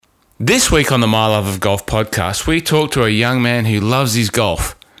This week on the My Love of Golf podcast, we talk to a young man who loves his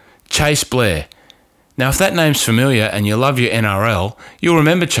golf, Cheyse Blair. Now, if that name's familiar and you love your NRL, you'll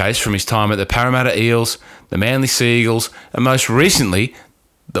remember Cheyse from his time at the Parramatta Eels, the Manly Sea Eagles, and most recently,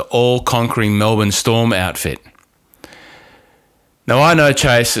 the all-conquering Melbourne Storm outfit. Now, I know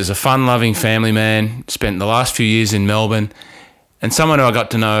Cheyse as a fun-loving family man, spent the last few years in Melbourne, and someone who I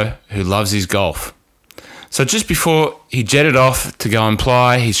got to know who loves his golf. So just before he jetted off to go and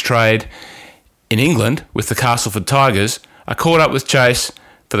ply his trade in England with the Castleford Tigers, I caught up with Cheyse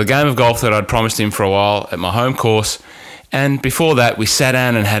for the game of golf that I'd promised him for a while at my home course, and before that we sat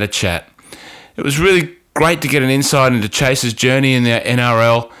down and had a chat. It was really great to get an insight into Cheyse's journey in the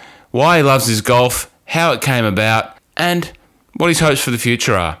NRL, why he loves his golf, how it came about, and what his hopes for the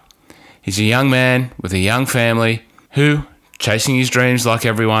future are. He's a young man with a young family who, chasing his dreams like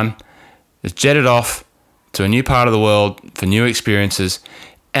everyone, has jetted off to a new part of the world for new experiences,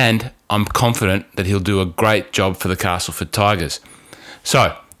 and I'm confident that he'll do a great job for the Castleford Tigers.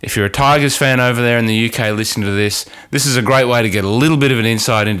 So, if you're a Tigers fan over there in the UK listening to this is a great way to get a little bit of an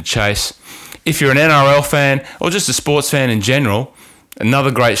insight into Cheyse. If you're an NRL fan, or just a sports fan in general,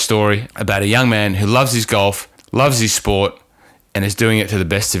 another great story about a young man who loves his golf, loves his sport, and is doing it to the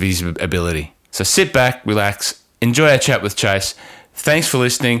best of his ability. So sit back, relax, enjoy our chat with Cheyse. Thanks for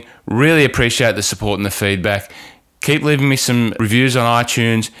listening. Really appreciate the support and the feedback. Keep leaving me some reviews on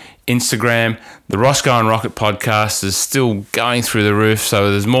iTunes, Instagram. The Roscoe and Rocket podcast is still going through the roof, so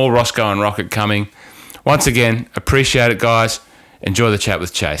there's more Roscoe and Rocket coming. Once again, appreciate it, guys. Enjoy the chat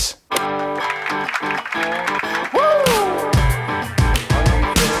with Cheyse.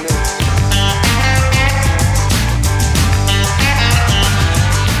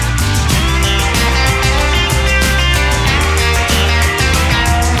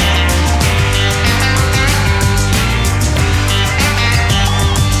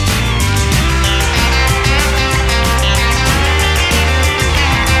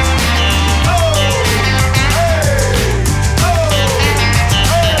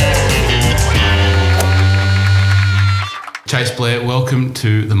 Cheyse Blair, welcome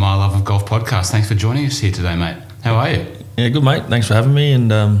to the My Love of Golf podcast. Thanks for joining us here today, mate. How are you? Yeah, good, mate. Thanks for having me, and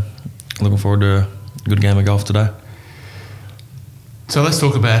looking forward to a good game of golf today. So let's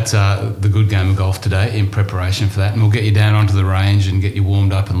talk about the good game of golf today in preparation for that, and we'll get you down onto the range and get you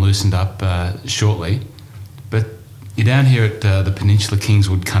warmed up and loosened up shortly. But you're down here at the Peninsula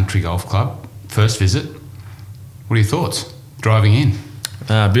Kingswood Country Golf Club. First visit. What are your thoughts driving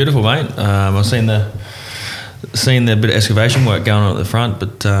in? Beautiful, mate. I've seen the bit of excavation work going on at the front,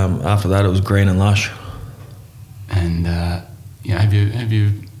 but after that it was green and lush. And have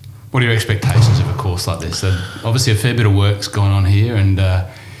you? What are your expectations of a course like this? So obviously a fair bit of work's going on here, and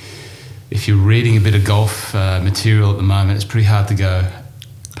if you're reading a bit of golf material at the moment, it's pretty hard to go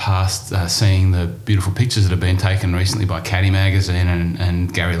past seeing the beautiful pictures that have been taken recently by Caddy Magazine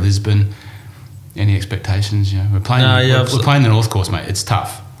and Gary Lisbon. Any expectations? We're playing the North Course, mate. It's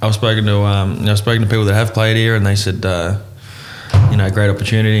tough. I've spoken to people that have played here, and they said, great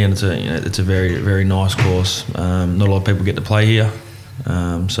opportunity, and it's a very, very nice course. Not a lot of people get to play here,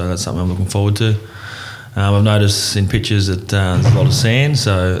 so that's something I'm looking forward to. I've noticed in pictures that there's a lot of sand,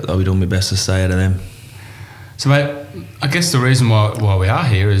 so I'll be doing my best to stay out of them. So, mate, I guess the reason why we are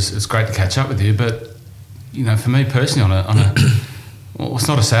here is it's great to catch up with you, but for me personally, on a well, it's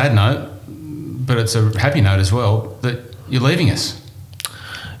not a sad note, but it's a happy note as well that you're leaving us.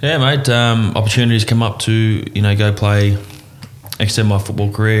 Yeah, mate. Opportunities come up to go extend my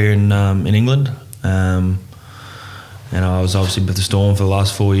football career in England. And I was obviously with the Storm for the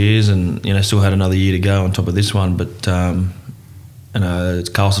last 4 years, and still had another year to go on top of this one. But it's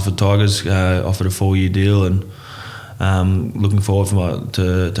Castleford Tigers offered a 4-year deal, and looking forward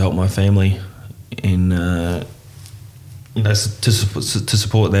to help my family in to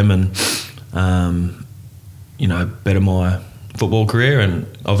support them and better my football career, and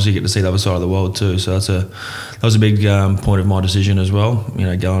obviously get to see the other side of the world too. So that was a big point of my decision as well.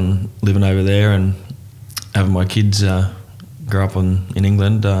 Going living over there and having my kids grow up in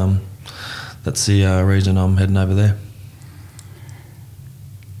England. That's the reason I'm heading over there.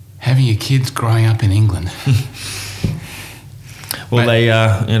 Having your kids growing up in England. Well, they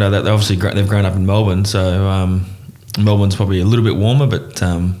obviously they've grown up in Melbourne, so Melbourne's probably a little bit warmer, but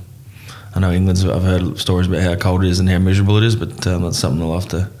I know I've heard stories about how cold it is and how miserable it is, but that's something I'll have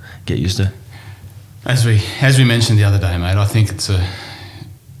to get used to. As we mentioned the other day, mate, I think it's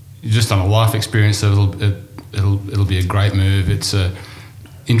just on a life experience, so it'll be a great move. It's a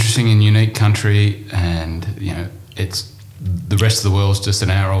interesting and unique country, and it's the rest of the world's just an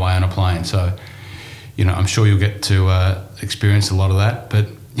hour away on a plane. So I'm sure you'll get to experience a lot of that. But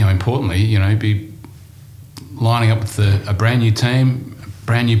in importantly, you know, be lining up with a brand new team, a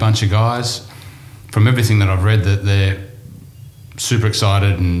brand new bunch of guys. From everything that I've read, that they're super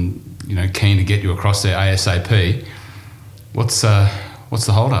excited and, you know, keen to get you across there ASAP. What's the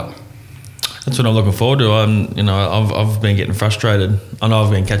hold up? That's what I'm looking forward to. I've been getting frustrated. I know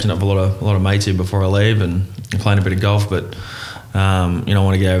I've been catching up with a lot of mates here before I leave and playing a bit of golf, but I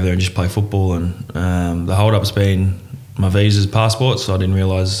want to get over there and just play football. And the hold up's been my visa's passport, so I didn't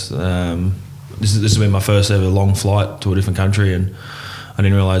realise this has been my first ever long flight to a different country, and I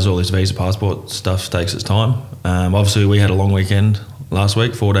didn't realise all this visa passport stuff takes its time. Obviously, we had a long weekend last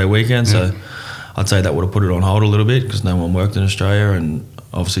week, 4-day weekend, so I'd say that would have put it on hold a little bit because no one worked in Australia, and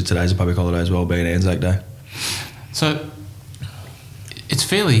obviously today's a public holiday as well, being Anzac Day. So it's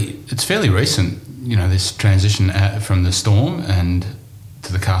fairly recent, you know, this transition from the Storm and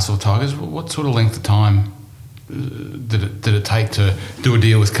to the Castleford Tigers. What sort of length of time did it take to do a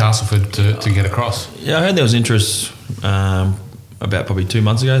deal with Castleford to get across? Yeah, I heard there was interest about probably 2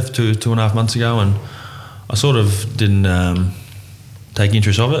 months ago, two and a half months ago, and I sort of didn't take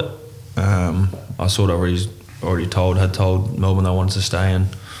interest of it. I sort of had told Melbourne I wanted to stay, and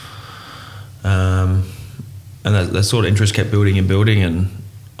that sort of interest kept building, and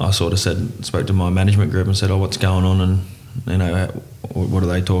I sort of spoke to my management group and said, "Oh, what's going on? And you know, what are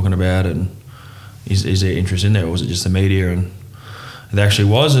they talking about? And is there interest in there, or was it just the media?" And it actually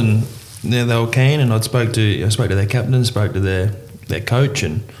was, and they were keen. And I spoke to their captain, spoke to their coach,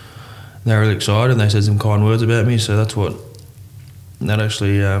 and they were really excited. And they said some kind words about me, so that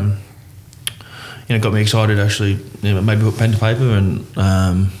actually got me excited. Actually, maybe put pen to paper, and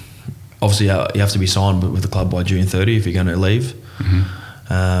obviously you have to be signed with the club by June 30 if you're going to leave.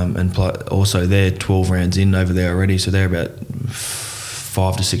 And also they're 12 rounds in over there already, so they're about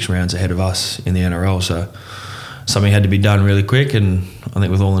 5 to 6 rounds ahead of us in the NRL. So something had to be done really quick, and I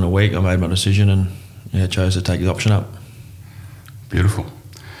think with all in a week, I made my decision and chose to take the option up. Beautiful.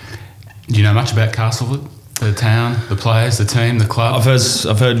 Do you know much about Castleford, the town, the players, the team, the club?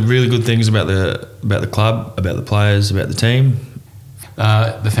 I've heard really good things about the club, about the players, about the team.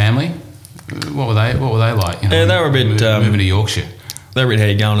 The family, what were they like? You know, they were a bit moving to Yorkshire. They were a bit how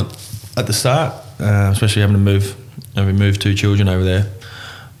you going at the start, especially having moved 2 children over there.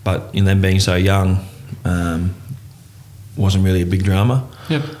 But in them being so young, wasn't really a big drama.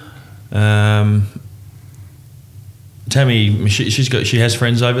 Yep. Tammy, she has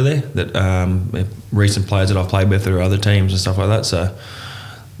friends over there that recent players that I've played with or other teams and stuff like that. So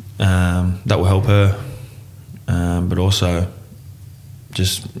that will help her, but also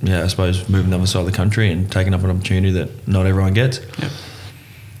just I suppose moving to the other side of the country and taking up an opportunity that not everyone gets. Yep.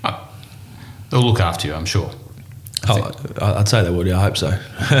 They'll look after you, I'm sure. I'd say they would. Yeah, I hope so.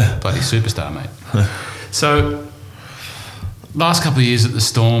 Bloody superstar, mate. So, last couple of years at the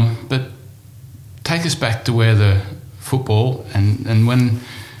Storm, but take us back to where the football and when,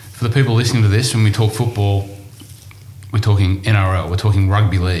 for the people listening to this, when we talk football, we're talking NRL, we're talking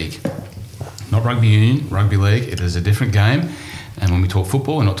rugby league. Not rugby union, rugby league. It is a different game. And when we talk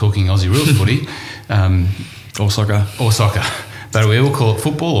football, we're not talking Aussie rules footy. Or soccer. Or soccer. But we all call it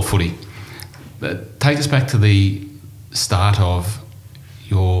football or footy. But take us back to the start of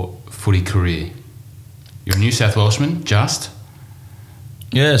your footy career. You're a New South Welshman, just?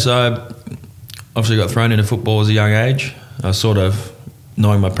 Yeah, so I obviously got thrown into football as a young age. I sort of,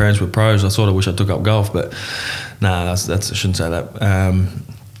 knowing my parents were pros, I sort of wish I took up golf, but that's I shouldn't say that.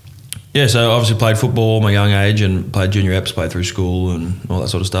 So obviously played football all my young age and played junior eps, played through school and all that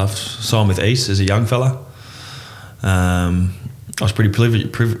sort of stuff. Signed with East as a young fella. I was pretty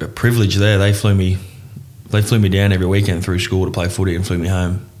privileged there. They flew me down every weekend through school to play footy and flew me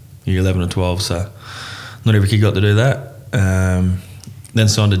home, year 11 or 12. So not every kid got to do that. Then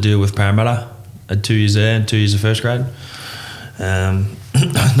signed a deal with Parramatta. Had 2 years there and 2 years of first grade.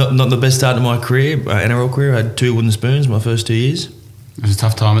 Not the best start of my career, NRL career. I had 2 wooden spoons my first 2 years. It was a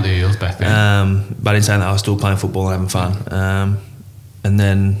tough time at the Eels back then. But in saying that, I was still playing football and having fun. And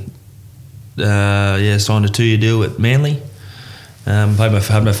then, signed a 2-year deal with Manly. Had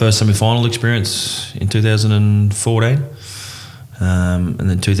my first semi-final experience in 2014. And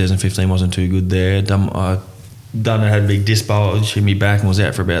then 2015 wasn't too good there. I had a big disc bulge in my back and was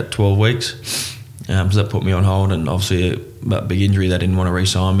out for about 12 weeks. So that put me on hold, and obviously a big injury, they didn't want to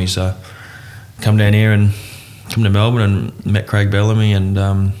re-sign me. So come down here and come to Melbourne and met Craig Bellamy,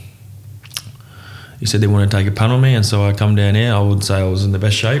 and he said they wanted to take a punt on me, and so I come down here. I would say I was in the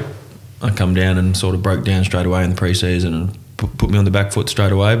best shape. I come down and sort of broke down straight away in the pre-season and put me on the back foot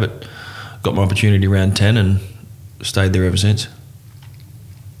straight away, but got my opportunity around 10 and stayed there ever since.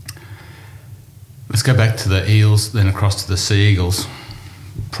 Let's go back to the Eels, then across to the Sea Eagles.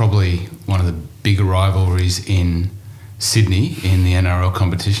 probably one of the bigger rivalries in Sydney in the NRL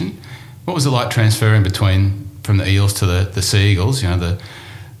competition. What was it like transferring from the Eels to the Sea Eagles,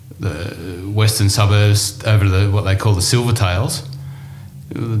 the western suburbs over to what they call the Silvertails?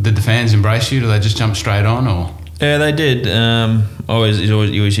 Did the fans embrace you? Did they just jump straight on, or? Yeah, they did. You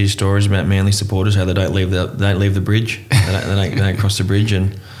always hear stories about Manly supporters, how they don't leave the bridge. they don't cross the bridge,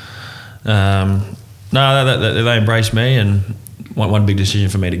 and they embraced me. And one big decision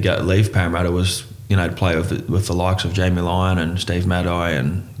for me to leave Parramatta was, to play with the likes of Jamie Lyon and Steve Maddai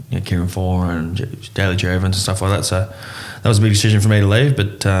and Kieran Foran and Daly Cherry Evans and stuff like that. So that was a big decision for me to leave.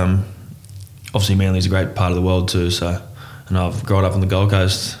 But obviously Manly's a great part of the world too. So, and I've grown up on the Gold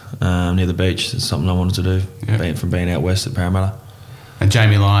Coast near the beach. It's something I wanted to do, from being out west at Parramatta. And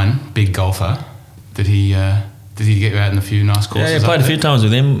Jamie Lyon, big golfer, did he get you out in a few nice courses? Yeah, I played a few times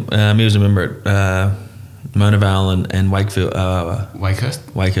with him. He was a member at Mona Vale and Wakefield.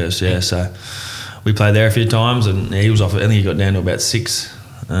 Wakehurst, yeah. So we played there a few times, and he was off. I think he got down to about 6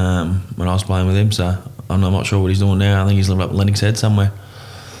 when I was playing with him. So I'm not sure what he's doing now. I think he's living up Lennox Head somewhere.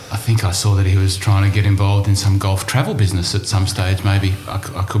 I think I saw that he was trying to get involved in some golf travel business at some stage, maybe. I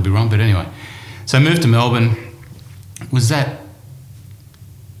could be wrong, but anyway. So moved to Melbourne. Was that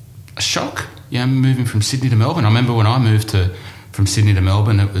a shock, moving from Sydney to Melbourne? I remember when I moved from Sydney to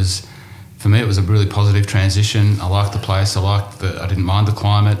Melbourne, for me it was a really positive transition. I liked the place. I didn't mind the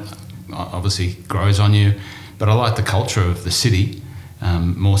climate. Obviously grows on you. But I liked the culture of the city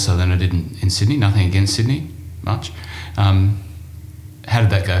more so than I did in Sydney. Nothing against Sydney, much. How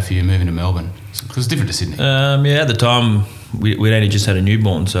did that go for you moving to Melbourne? Because it's different to Sydney. At the time, we'd only just had a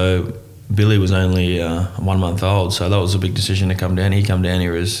newborn, so Billy was only 1 month old, so that was a big decision to come down. He came down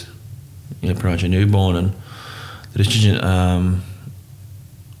here as pretty much a newborn, and the decision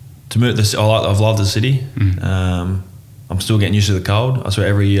to move this. I've loved the city. I'm still getting used to the cold. I swear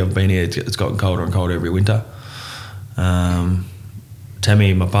every year I've been here, it's gotten colder and colder every winter.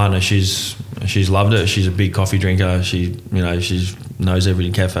 Tammy, my partner, she's loved it. She's a big coffee drinker. She knows every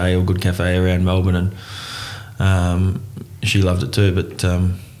cafe or good cafe around Melbourne, and she loved it too. But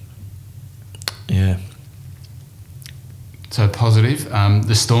yeah. So positive.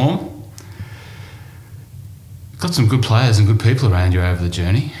 The Storm. Got some good players and good people around you over the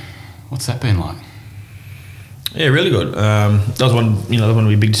journey. What's that been like? Yeah, really good. That was one of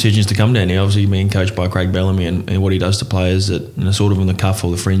the big decisions to come down here. Obviously, being coached by Craig Bellamy and what he does to players that sort of on the cuff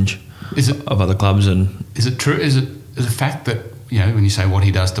or the fringe of other clubs. And is it true? Is it a fact that when you say what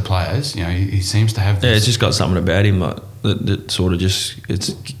he does to players, he seems to have this... Yeah, it's just got something about him that sort of just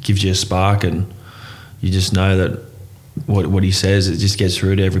gives you a spark, and you just know that what he says, it just gets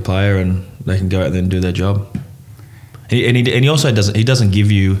through to every player, and they can go out there and do their job. And he also doesn't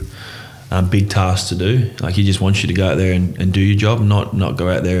give you big tasks to do. Like, he just wants you to go out there and do your job, not go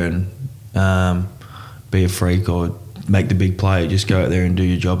out there and be a freak or make the big play. Just go out there and do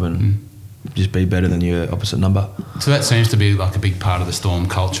your job and just be better than your opposite number. So that seems to be like a big part of the Storm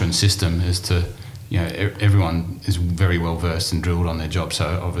culture and system, is to, everyone is very well versed and drilled on their job.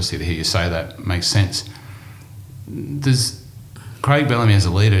 So obviously to hear you say that makes sense. Does Craig Bellamy as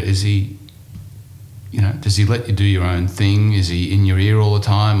a leader, is he... does he let you do your own thing? Is he in your ear all the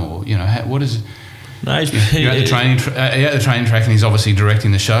time, or what is? No, you're at the training track, and he's obviously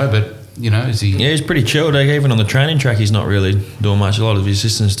directing the show. But is he? Yeah, he's pretty chilled. Even on the training track, he's not really doing much. A lot of his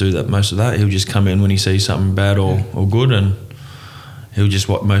assistants do that. Most of that, he'll just come in when he sees something bad or good, and he'll just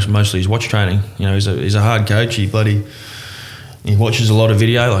mostly he's watch training. He's a hard coach. He watches a lot of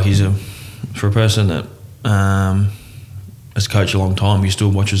video. Like, for a person that has coached a long time, he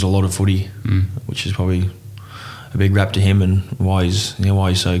still watches a lot of footy, which is probably a big rap to him, and why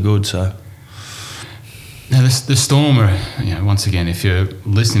he's so good. So now the Storm are, once again, if you're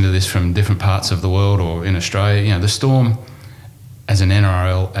listening to this from different parts of the world or in Australia, the Storm as an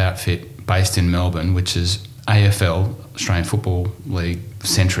NRL outfit based in Melbourne, which is AFL, Australian Football League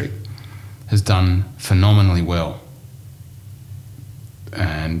centric, has done phenomenally well,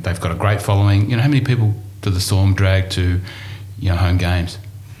 and they've got a great following. How many people do the Storm drag to home games?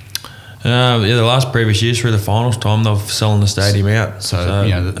 The last previous years through the finals time, they've selling the stadium out. So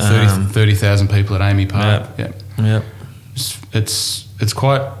 30,000 people at Amy Park. Yeah. It's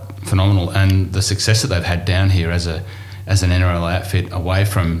quite phenomenal, and the success that they've had down here as an NRL outfit away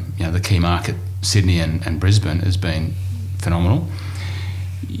from the key market Sydney and Brisbane has been phenomenal.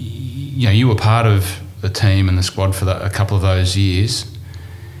 You were part of the team and the squad for a couple of those years.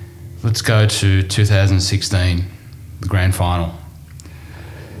 Let's go to 2016, the grand final.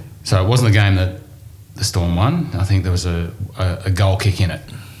 So it wasn't a game that the Storm won. I think there was a goal kick in it.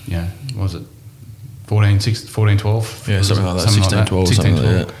 Was it 14, 12. Yeah, something like that. 16, 12, something like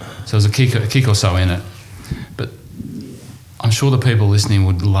that. So there's a kick or so in it. But I'm sure the people listening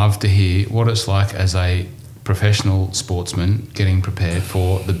would love to hear what it's like as a professional sportsman getting prepared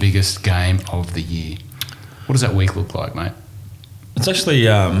for the biggest game of the year. What does that week look like, mate? It's actually,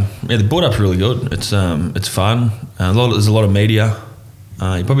 the build-up's really good. It's fun. There's a lot of media.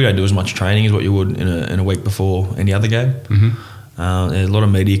 You probably don't do as much training as what you would in a week before any other game. Mm-hmm. There's a lot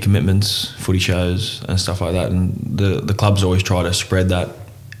of media commitments, footy shows and stuff like that, and the clubs always try to spread that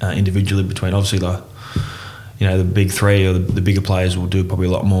individually between, obviously, the big three or the bigger players will do probably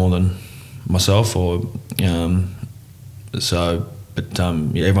a lot more than myself, everyone's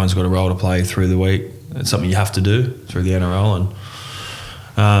got a role to play through the week. It's something you have to do through the NRL,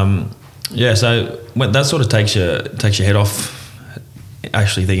 and so that sort of takes your head off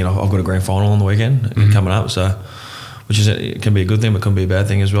actually thinking I've got a grand final on the weekend coming up, so which it can be a good thing but can be a bad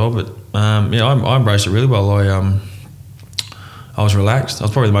thing as well. But I embraced it really well. I was relaxed. I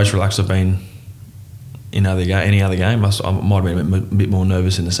was probably the most relaxed I've been in any other game. I might have been a bit more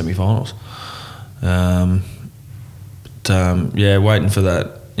nervous in the semi-finals. Waiting for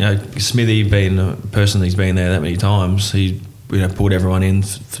that. Smithy being a person that's been there that many times, he pulled everyone in,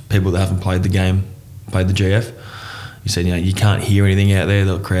 people that haven't played the game, played the GF. He said, you can't hear anything out there.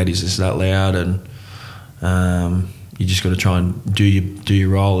 The crowd is just that loud, and you just got to try and do your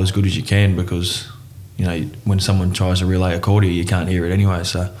role as good as you can, because when someone tries to relay a call to you, you can't hear it anyway.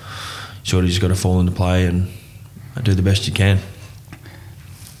 So you sort of just got to fall into play and do the best you can.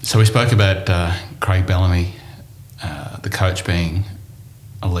 So we spoke about Craig Bellamy, the coach, being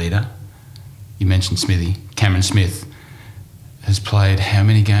a leader. You mentioned Smithy. Cameron Smith has played how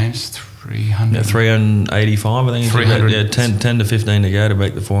many games? 300? Yeah, 385, I think. 300. 10 to 15 to go to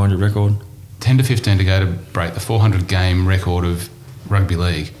break the 400 record. 10 to 15 to go to break the 400 game record of rugby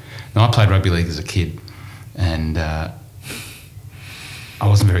league. Now, I played rugby league as a kid, and I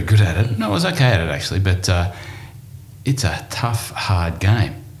wasn't very good at it. No, I was okay at it, actually, but it's a tough, hard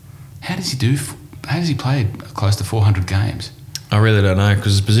game. How does he play close to 400 games? I really don't know,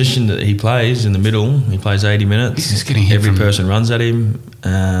 because the position that he plays in the middle, he plays 80 minutes. He's just getting hit. Every person runs at him,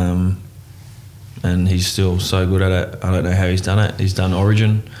 and he's still so good at it. I don't know how he's done it. He's done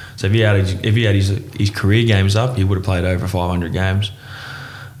Origin. So if he had his career games up, he would have played over 500 games.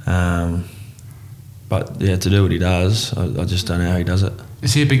 But to do what he does, I just don't know how he does it.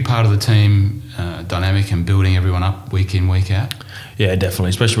 Is he a big part of the team dynamic and building everyone up week in, week out? Yeah,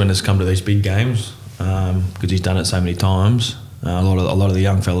 definitely, especially when it's come to these big games, because he's done it so many times. A lot of the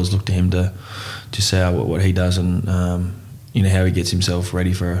young fellas look to him to see what he does, and how he gets himself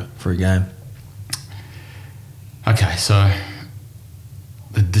ready for a game. Okay, so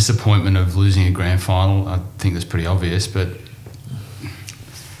the disappointment of losing a grand final, I think that's pretty obvious. But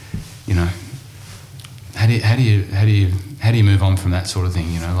how do you move on from that sort of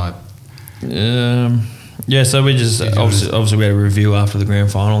thing? So we just obviously we had a review after the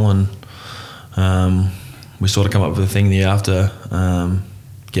grand final, and we sort of come up with a thing the year after,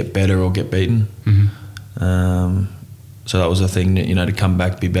 get better or get beaten. Mm-hmm. So that was a thing that, to come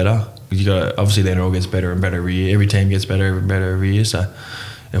back, be better. Because obviously the NRL gets better and better every year. Every team gets better and better every year. So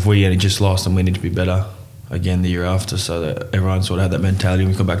if we only just lost, then we need to be better again the year after, so that everyone sort of had that mentality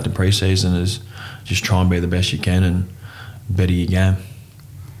when we come back to pre-season, is just try and be the best you can and better your game.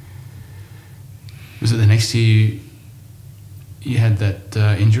 Was it the next year you had that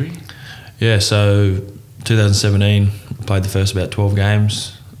injury? Yeah, so 2017, I played the first about 12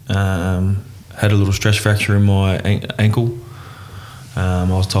 games. Had a little stress fracture in my ankle. I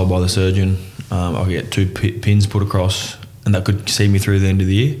was told by the surgeon I could get 2 pins put across, and that could see me through the end of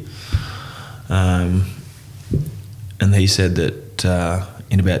the year. And he said that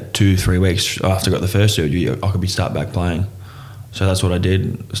in about 2-3 weeks after I got the first surgery, I could start back playing. So that's what I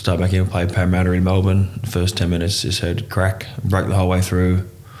did. Start back in, played Parramatta in Melbourne. The first 10 minutes just heard crack, broke the whole way through.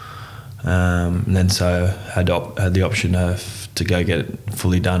 And then so had the option to go get it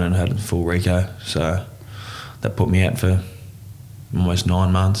fully done, and had full reco. So that put me out for almost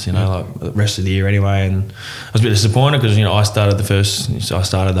 9 months, like the rest of the year anyway. And I was a bit disappointed because, I started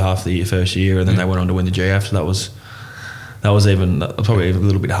the half of the year first year, and then they went on to win the GF. So that was probably even a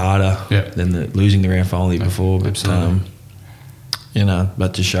little bit harder than losing the grand final the year before. But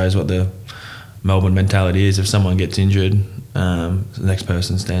that just shows what the Melbourne mentality is. If someone gets injured, the next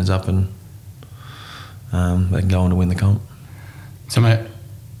person stands up and they can go on to win the comp. So, mate,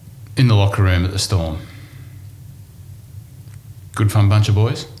 in the locker room at the Storm, good fun bunch of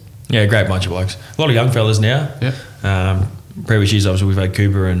boys? Yeah, great bunch of blokes. A lot of young fellas now. Yeah. Previous years, obviously, we've had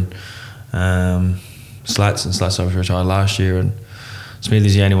Cooper and Slats obviously retired last year, and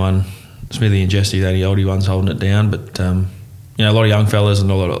Smithy's the only one Smithy and Jesse, they're the oldie ones holding it down. But a lot of young fellas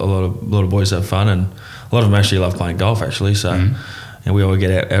and a lot of boys have fun, and a lot of them actually love playing golf. Actually, so and we all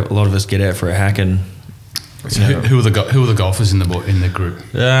get out. A lot of us get out for a hack. And so who are the golfers in the group?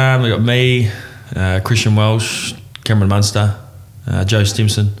 We got me, Christian Welsh, Cameron Munster, Joe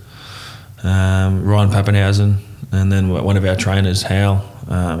Stimson, Ryan Pappenhausen, and then one of our trainers, Hal,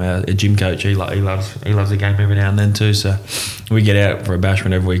 our gym coach. He loves the game every now and then too. So we get out for a bash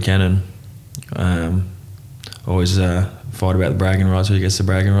whenever we can, and always fight about the bragging rights. Who gets the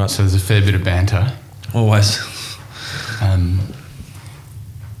bragging rights? So there's a fair bit of banter. Always.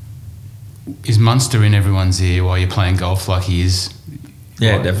 Is Munster in everyone's ear while you're playing golf like he is?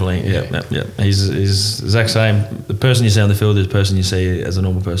 Yeah, definitely. Yeah. He's the exact same. The person you see on the field is the person you see as a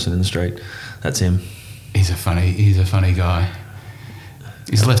normal person in the street. That's him. He's a funny guy.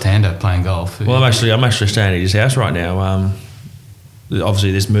 He's a left-hander playing golf. Well, I'm actually staying at his house right now.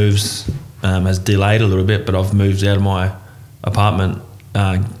 Obviously, this moves has delayed a little bit, but I've moved out of my apartment,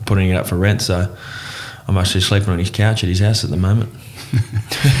 putting it up for rent. So I'm actually sleeping on his couch at his house at the moment.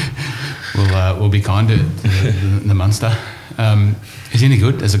 We'll be kind to the Munster. Is he any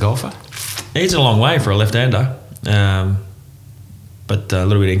good as a golfer? He's a long way for a left-hander, but a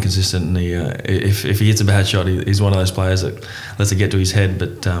little bit inconsistent. And if he hits a bad shot, he's one of those players that lets it get to his head.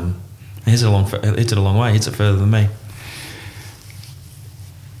 But he hits it a long way. Hits it further than me.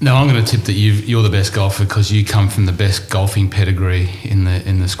 No, I'm going to tip that you're the best golfer because you come from the best golfing pedigree in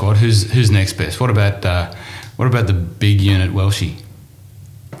the squad. Who's next best? What about the big unit Welshie?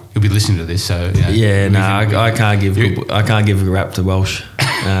 You'll be listening to this, so I can't give a rap to Welsh.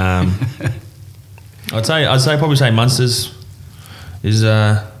 I'd probably say Munsters is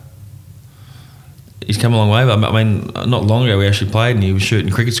he's come a long way. But I mean, not long ago we actually played and he was shooting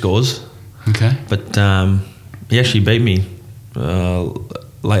cricket scores. Okay, but he actually beat me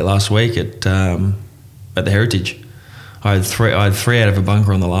late last week at the Heritage. I had three out of a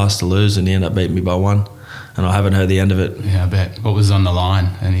bunker on the last to lose, and he ended up beating me by one. And I haven't heard the end of it. Yeah, I bet. What was on the line?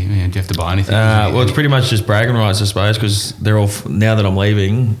 And did you have to buy anything? Well, it's pretty much just bragging rights, I suppose, because they're all now that I'm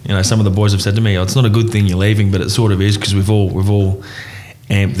leaving. Some of the boys have said to me, "Oh, it's not a good thing you're leaving," but it sort of is because we've all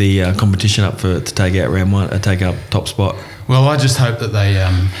amped the competition up to take out round one, take up top spot. Well, I just hope that they,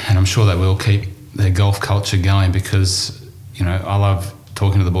 and I'm sure they will keep their golf culture going because I love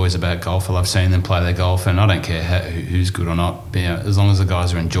talking to the boys about golf. I love seeing them play their golf, and I don't care who's good or not. But, as long as the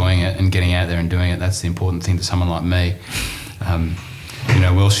guys are enjoying it and getting out there and doing it, that's the important thing to someone like me.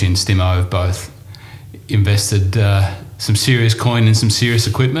 Welshie and Stimo have both invested some serious coin in some serious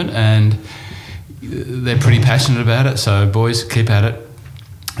equipment, and they're pretty passionate about it. So, boys, keep at it,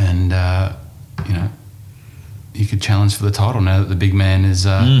 and you could challenge for the title now that the big man is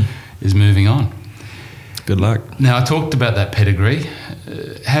moving on. Good luck. Now, I talked about that pedigree.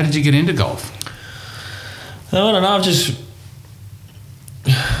 How did you get into golf? I don't know. I've just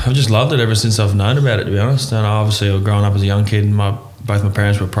loved it ever since I've known about it, to be honest. And obviously, growing up as a young kid, both my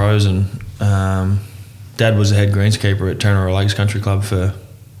parents were pros, and Dad was the head greenskeeper at Turner Lakes Country Club for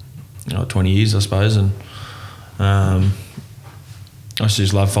 20 years, I suppose. And I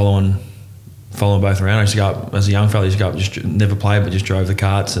just loved following both around. I used to go up as a young fella. I used to go up, just never played, but just drove the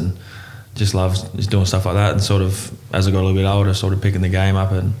carts and just loved just doing stuff like that. And sort of as I got a little bit older, sort of picking the game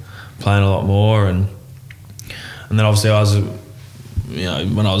up and playing a lot more. And then obviously I was,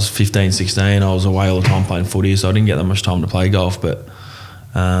 when I was 15, 16, I was away all the time playing footy, so I didn't get that much time to play golf. But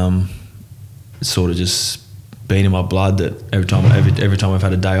it's sort of just been in my blood that every time I've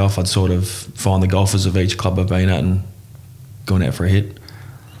had a day off, I'd sort of find the golfers of each club I've been at and going out for a hit.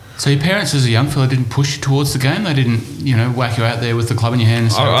 So your parents, as a young fella, didn't push you towards the game? They didn't, whack you out there with the club in your hand?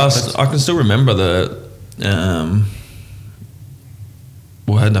 And I can still remember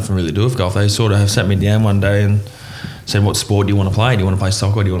I had nothing really to do with golf. They sort of have sat me down one day and said, "What sport do you want to play? Do you want to play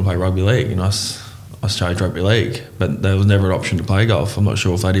soccer or do you want to play rugby league?" And I chose rugby league, but there was never an option to play golf. I'm not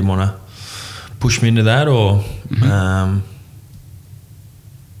sure if they didn't want to push me into that or...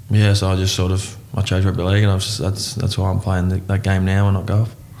 so I chose rugby league, and that's why I'm playing that game now and not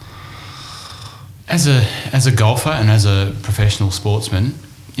golf. As a golfer and as a professional sportsman,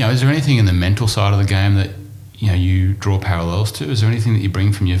 is there anything in the mental side of the game that you draw parallels to? Is there anything that you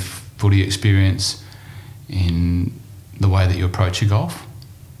bring from your footy experience in the way that you approach your golf?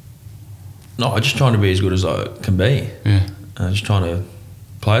 No, I'm just trying to be as good as I can be. Yeah. Just trying to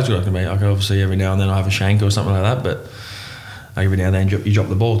play as good as I can be. Like obviously every now and then I have a shank or something like that, but every now and then you drop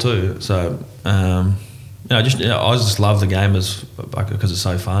the ball too. So I just love the game because it's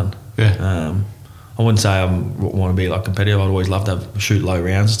so fun. Yeah. I wouldn't say I want to be like competitive. I'd always love to shoot low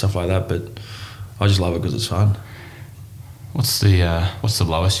rounds and stuff like that, but I just love it because it's fun. What's the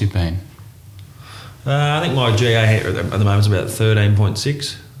lowest you've been? I think my GA at the moment is about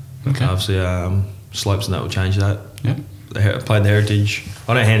 13.6. Okay. Obviously, slopes and that will change that. Yep. I played the Heritage.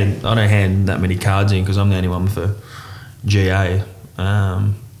 I don't hand that many cards in because I'm the only one for GA.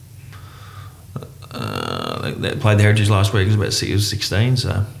 They played the Heritage last week. It was 16.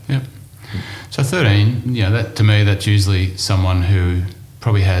 So. Yep. So 13. That to me, that's usually someone who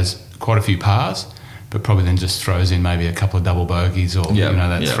probably has quite a few pars, but probably then just throws in maybe a couple of double bogeys or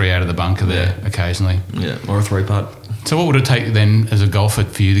that 3 out of the bunker there occasionally. Yeah, or a 3-putt. So what would it take then as a golfer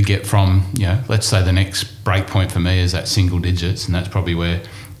for you to get from, let's say the next break point for me is that single digits, and that's probably where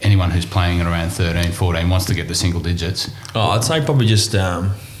anyone who's playing at around 13, 14 wants to get the single digits. Oh, I'd say probably just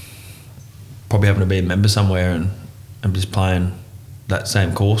probably having to be a member somewhere and just playing that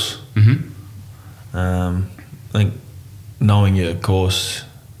same course. Mm-hmm. I think knowing your course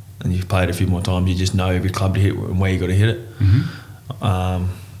and you've played a few more times, you just know every club to hit and where you got to hit it. Mm-hmm.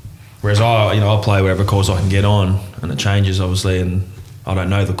 Whereas I'll play whatever course I can get on, and it changes obviously, and I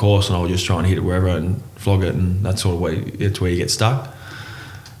don't know the course, and I'll just try and hit it wherever and flog it, and that's sort of it's where you get stuck.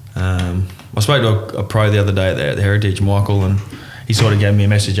 I spoke to a pro the other day at the Heritage, Michael, and he sort of gave me a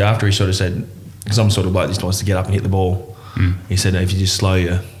message after. He sort of said, because I'm sort of like just wants to get up and hit the ball. He said, if you just slow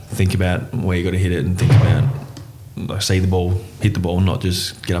you, think about where you got to hit it, and think about see the ball, hit the ball, not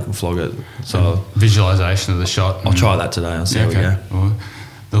just get up and flog it. So visualisation of the shot. I'll try that today. I'll see how we go. Well,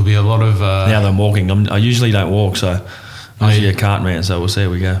 there'll be a lot of... now that I'm walking, I usually don't walk, so I'm usually a cart man, so we'll see how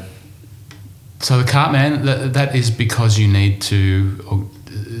we go. So the cart man, that is because you need to...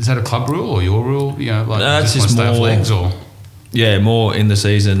 Is that a club rule or your rule? That's just more legs or... Yeah, more in the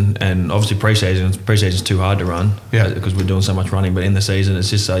season, and obviously pre-season's too hard to run because we're doing so much running, but in the season it's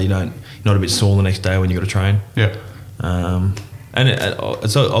just so you're not a bit sore the next day when you got to train. Yeah. And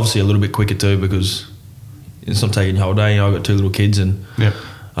it's obviously a little bit quicker too because it's not taking your whole day. I've got 2 little kids and I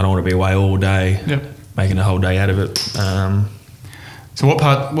don't want to be away all day making a whole day out of it. So what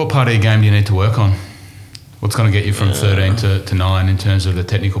part of your game do you need to work on? What's going to get you from 13 to 9 in terms of the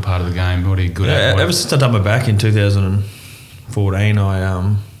technical part of the game? What are you good at? Ever since I done my back in 2014,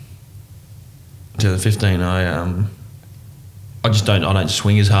 2015, I don't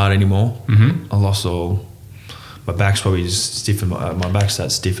swing as hard anymore. Mm-hmm. I lost all. My back's probably just stiff, and my back's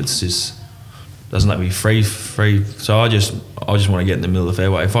that stiff. It's just doesn't let me free. So I just want to get in the middle of the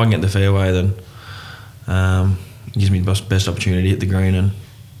fairway. If I can get in the fairway, then it gives me the best opportunity to hit the green. And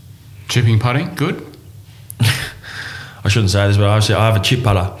chipping putting, good. I shouldn't say this, but obviously I have a chip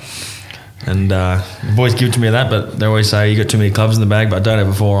putter. And the boys give it to me that, but they always say you got too many clubs in the bag, but I don't have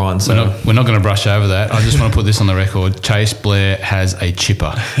a 4-iron. So we're not going to brush over that. I just want to put this on the record. Cheyse Blair has a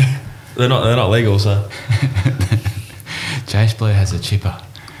chipper. They're not legal, so. Cheyse Blair has a chipper.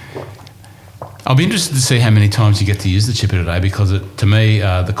 I'll be interested to see how many times you get to use the chipper today, because to me,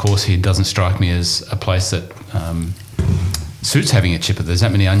 the course here doesn't strike me as a place that suits having a chipper. There's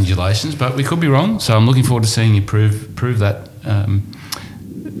that many undulations, but we could be wrong. So I'm looking forward to seeing you prove that.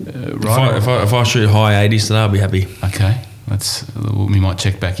 Right. If I shoot high 80s today, I'll be happy. Okay, we might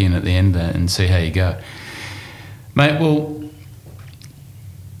check back in at the end and see how you go, mate. Well,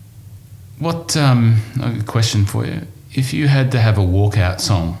 what a question for you? If you had to have a walkout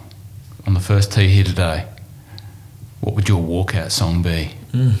song on the first tee here today, what would your walkout song be?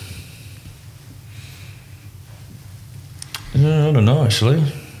 I don't know actually.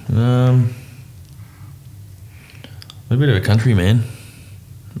 A bit of a country man.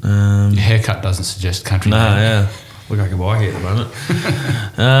 Your haircut doesn't suggest country. Yeah. Look like a bike here at the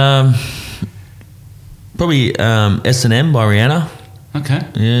moment. Probably S&M by Rihanna. Okay.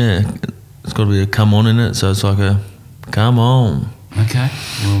 Yeah, it's got to be a come on in it, so it's like a come on. Okay.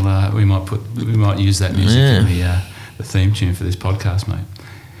 Well, we might use that music in the theme tune for this podcast, mate.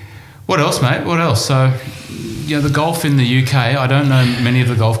 What else, mate? What else? So, the golf in the UK. I don't know many of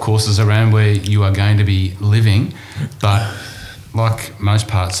the golf courses around where you are going to be living, but like most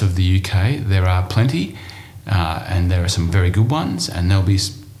parts of the UK, there are plenty, and there are some very good ones, and there'll be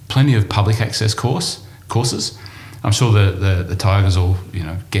plenty of public access courses. I'm sure the Tigers will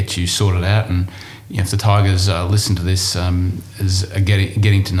get you sorted out, and if the Tigers listen to this as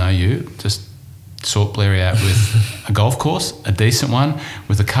getting to know you, just sort Blair out with a golf course, a decent one,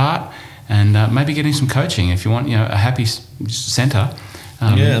 with a cart, and maybe getting some coaching if you want. A happy centre,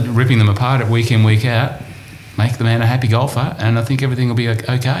 ripping them apart at week in, week out. Make the man a happy golfer, and I think everything will be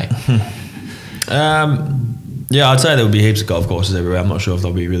okay. I'd say there will be heaps of golf courses everywhere. I'm not sure if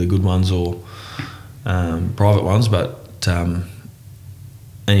there'll be really good ones or private ones, but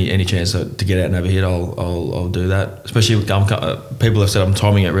any chance to get out and have a hit, I'll do that. Especially people have said I'm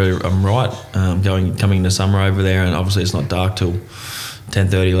timing it really. I'm right. Coming into summer over there, and obviously it's not dark till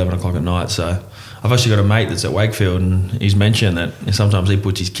 10:30, 11 o'clock at night. So I've actually got a mate that's at Wakefield, and he's mentioned that sometimes he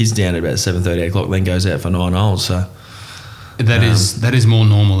puts his kids down at about 7:30, 8 o'clock, then goes out for 9 holes. So that is more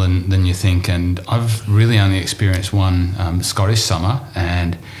normal than you think. And I've really only experienced one Scottish summer,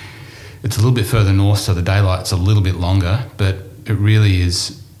 and it's a little bit further north, so the daylight's a little bit longer, but it really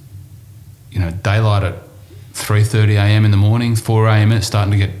is, daylight at 3:30 a.m. in the morning, 4 a.m. it's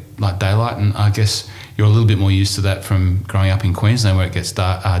starting to get like daylight, and I guess you're a little bit more used to that from growing up in Queensland where it gets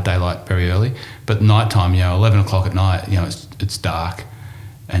daylight very early. But nighttime, 11 o'clock at night, it's dark,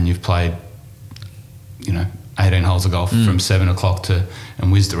 and you've played, 18 holes of golf from 7 o'clock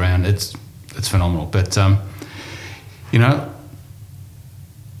and whizzed around. It's phenomenal. But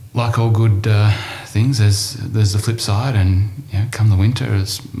like all good things, there's the flip side, and come the winter,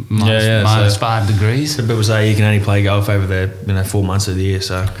 it's minus 5 degrees. Some people say you can only play golf over there, 4 months of the year.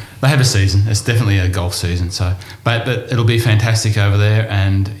 So they have a season. It's definitely a golf season. So, but it'll be fantastic over there.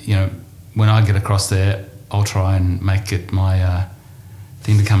 And when I get across there, I'll try and make it my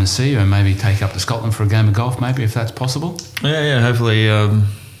thing to come and see you, and maybe take up to Scotland for a game of golf, maybe, if that's possible. Yeah. Hopefully,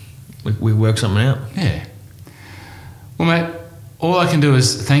 we work something out. Yeah. Well, mate, all I can do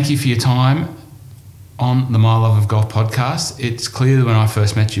is thank you for your time on the My Love of Golf podcast. It's clear that when I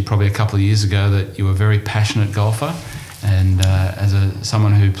first met you probably a couple of years ago that you were a very passionate golfer, and as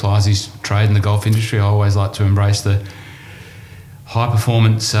someone who plies his trade in the golf industry, I always like to embrace the high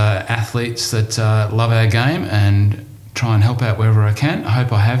performance athletes that love our game and try and help out wherever I can. I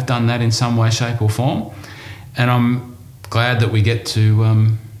hope I have done that in some way, shape or form, and I'm glad that we get to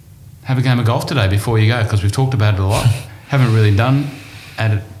have a game of golf today before you go, because we've talked about it a lot. Haven't really done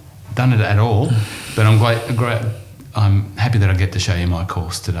it at all, but I'm happy that I get to show you my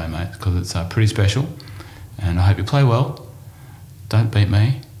course today, mate, because it's pretty special, and I hope you play well. Don't beat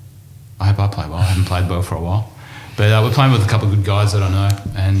me. I hope I play well. I haven't played well for a while, but we're playing with a couple of good guys that I know,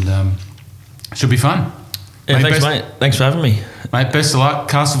 and it should be fun. Yeah, thanks, mate. Thanks for having me. Mate, best of luck,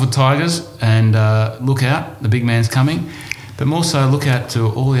 Castleford Tigers, and look out, the big man's coming, but more so look out to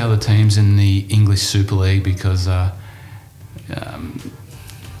all the other teams in the English Super League, because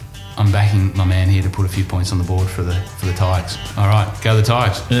I'm backing my man here to put a few points on the board for the Tigers. All right, go the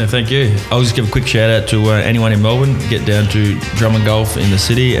Tigers. Yeah, thank you. I'll just give a quick shout out to anyone in Melbourne. Get down to Drummond Golf in the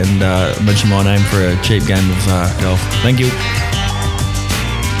city and mention my name for a cheap game of golf. Thank you.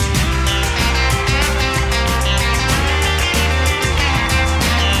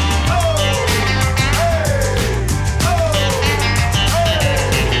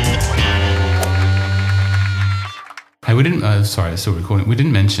 Hey, we didn't. Sorry, still recording. We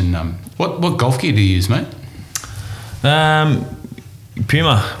didn't mention what golf gear do you use, mate?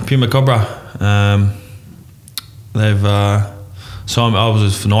 Puma Cobra. They've signed. I was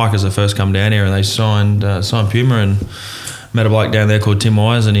with Nike as I first come down here, and they signed Puma, and met a bloke down there called Tim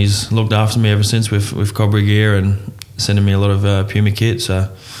Wise, and he's looked after me ever since with Cobra gear and sending me a lot of Puma kit. So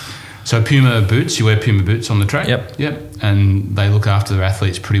Puma boots. You wear Puma boots on the track. Yep. And they look after their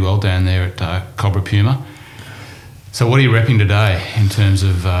athletes pretty well down there at Cobra Puma. So what are you repping today in terms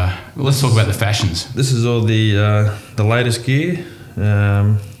of? Let's talk about the fashions. This is all the latest gear,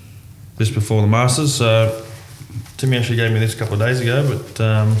 just before the Masters. Timmy actually gave me this a couple of days ago, but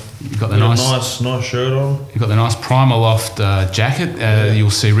you've got the nice shirt on. You've got the nice Primer Loft jacket.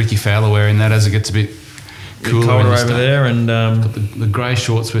 You'll see Ricky Fowler wearing that as it gets a bit cooler over there, and got the grey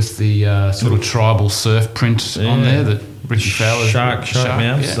shorts with the sort of tribal surf print on there that Ricky Fowler shark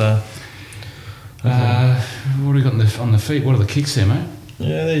mouth. Yeah. What do we got on the feet? What are the kicks there, mate?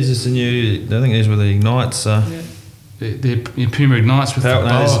 Yeah, these are the new. I think these were the Ignites. They're Puma Ignites with power, the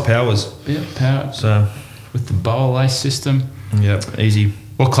boa. No, these are Powers. Yeah, power. So with the boa lace system. Yep, easy.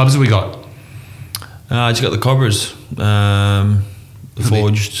 What clubs have we got? I just got the Cobras, the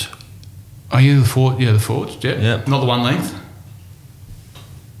forged. Oh, yeah, the forged. Yeah. Yep. Not the one length.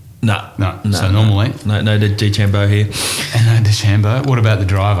 No. So normal length. No DeChambeau here. And no DeChambeau. What about the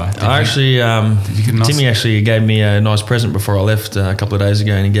driver? Timmy actually gave me a nice present before I left a couple of days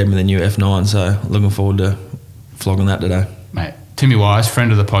ago, and he gave me the new F9. So looking forward to flogging that today, mate. Timmy Wise,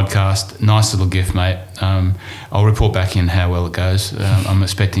 friend of the podcast. Nice little gift, mate. I'll report back in how well it goes. I'm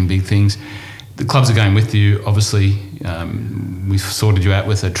expecting big things. The clubs are going with you. Obviously, we sorted you out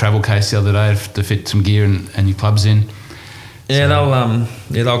with a travel case the other day to fit some gear and your clubs in. Yeah,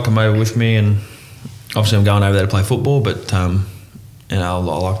 they'll come over with me, and obviously I'm going over there to play football, but I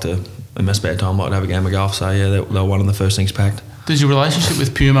like to, in my spare time, I like to have a game of golf. So yeah, they're one of the first things packed. Does your relationship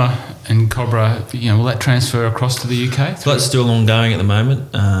with Puma and Cobra, will that transfer across to the UK? So that's still ongoing at the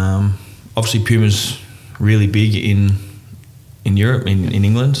moment. Obviously Puma's really big in Europe, in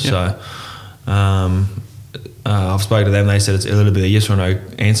England. Yep. So I've spoken to them. They said it's a little bit of a yes or no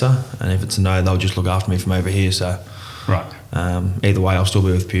answer, and if it's a no, they'll just look after me from over here. So, Right. Either way, I'll still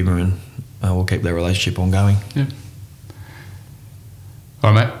be with Puma, and we'll keep their relationship ongoing. Yeah.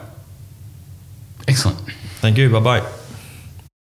 All right, mate. Excellent. Thank you. Bye bye.